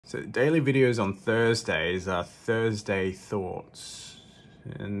So daily videos on Thursdays are Thursday Thoughts.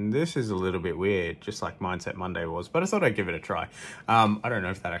 And this is a little bit weird, just like Mindset Monday was, but I thought I'd give it a try. I don't know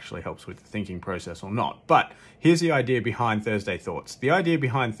if that actually helps with the thinking process or not, but here's the idea behind Thursday Thoughts. The idea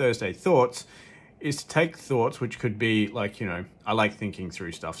behind Thursday Thoughts is to take thoughts, which could be like, I like thinking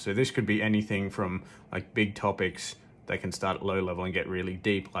through stuff. So this could be anything from like big topics. They can start at low level and get really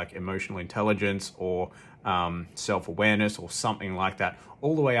deep, like emotional intelligence or self-awareness or something like that,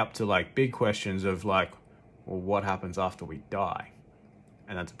 all the way up to like big questions of like, well, what happens after we die?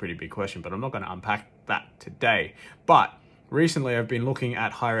 And that's a pretty big question, but I'm not going to unpack that today. But recently I've been looking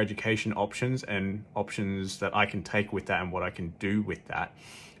at higher education options and options that I can take with that and what I can do with that.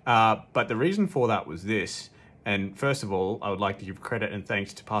 But the reason for that was this. And first of all, I would like to give credit and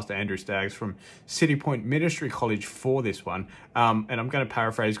thanks to Pastor Andrew Staggs from City Point Ministry College for this one. And I'm going to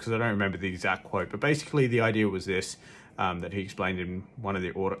paraphrase because I don't remember the exact quote, but basically the idea was this, that he explained in one of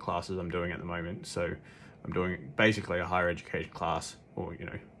the audit classes I'm doing at the moment. So I'm doing basically a higher education class, or,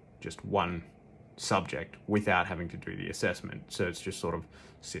 just one subject without having to do the assessment. So it's just sort of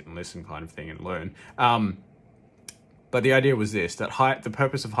sit and listen kind of thing and learn. But the idea was this, that the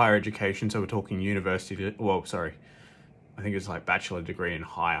purpose of higher education, so we're talking university, I think it's like bachelor degree and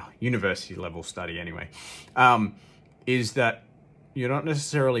higher, university level study anyway, is that you're not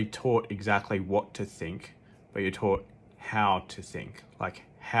necessarily taught exactly what to think, but you're taught how to think, like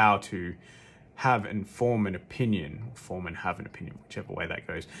how to have and form an opinion, whichever way that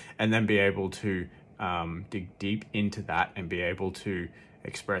goes, and then be able to dig deep into that and be able to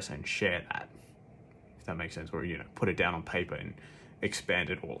express and share that. If that makes sense, or put it down on paper and expand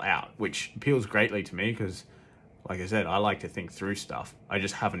it all out, which appeals greatly to me because, like I said, I like to think through stuff. I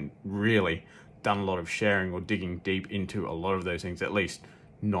just haven't really done a lot of sharing or digging deep into a lot of those things, at least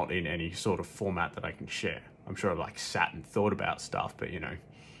not in any sort of format that I can share. I'm sure I've like sat and thought about stuff, but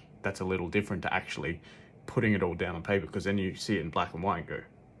that's a little different to actually putting it all down on paper, because then you see it in black and white and go,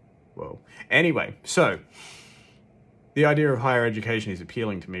 whoa. Anyway, so the idea of higher education is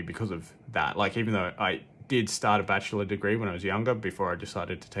appealing to me because of that. Like, even though I did start a bachelor degree when I was younger, before I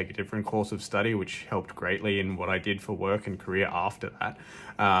decided to take a different course of study, which helped greatly in what I did for work and career after that.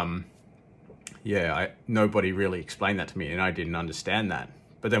 Nobody really explained that to me, and I didn't understand that.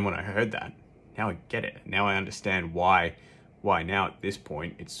 But then when I heard that, now I get it. Now I understand why now at this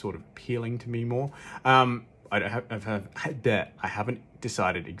point it's sort of appealing to me more. I haven't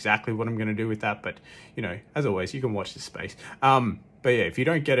decided exactly what I'm going to do with that, but as always, you can watch this space. But yeah, if you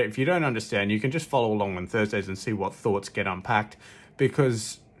don't get it, if you don't understand, you can just follow along on Thursdays and see what thoughts get unpacked,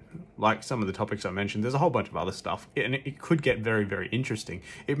 because like some of the topics I mentioned, there's a whole bunch of other stuff, and it could get very, very interesting.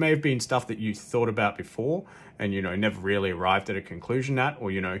 It may have been stuff that you thought about before and, never really arrived at a conclusion at,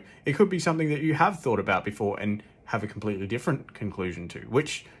 or, it could be something that you have thought about before and have a completely different conclusion to,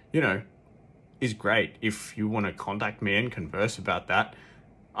 which, is great. If you want to contact me and converse about that,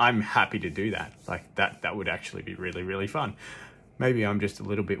 I'm happy to do that. Like that would actually be really, really fun. Maybe I'm just a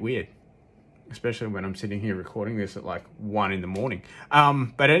little bit weird, especially when I'm sitting here recording this at like 1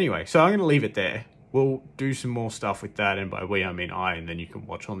 a.m. But anyway, so I'm going to leave it there. We'll do some more stuff with that, and by we I mean I, and then you can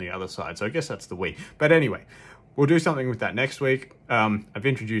watch on the other side. So I guess that's the we. But anyway, we'll do something with that next week. I've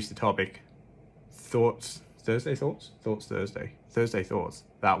introduced the topic, Thursday Thoughts,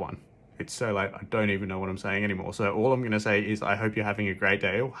 that one. It's so late, I don't even know what I'm saying anymore. So all I'm going to say is I hope you're having a great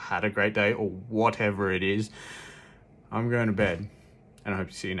day, or had a great day, or whatever it is. I'm going to bed, and I hope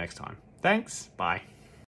to see you next time. Thanks. Bye.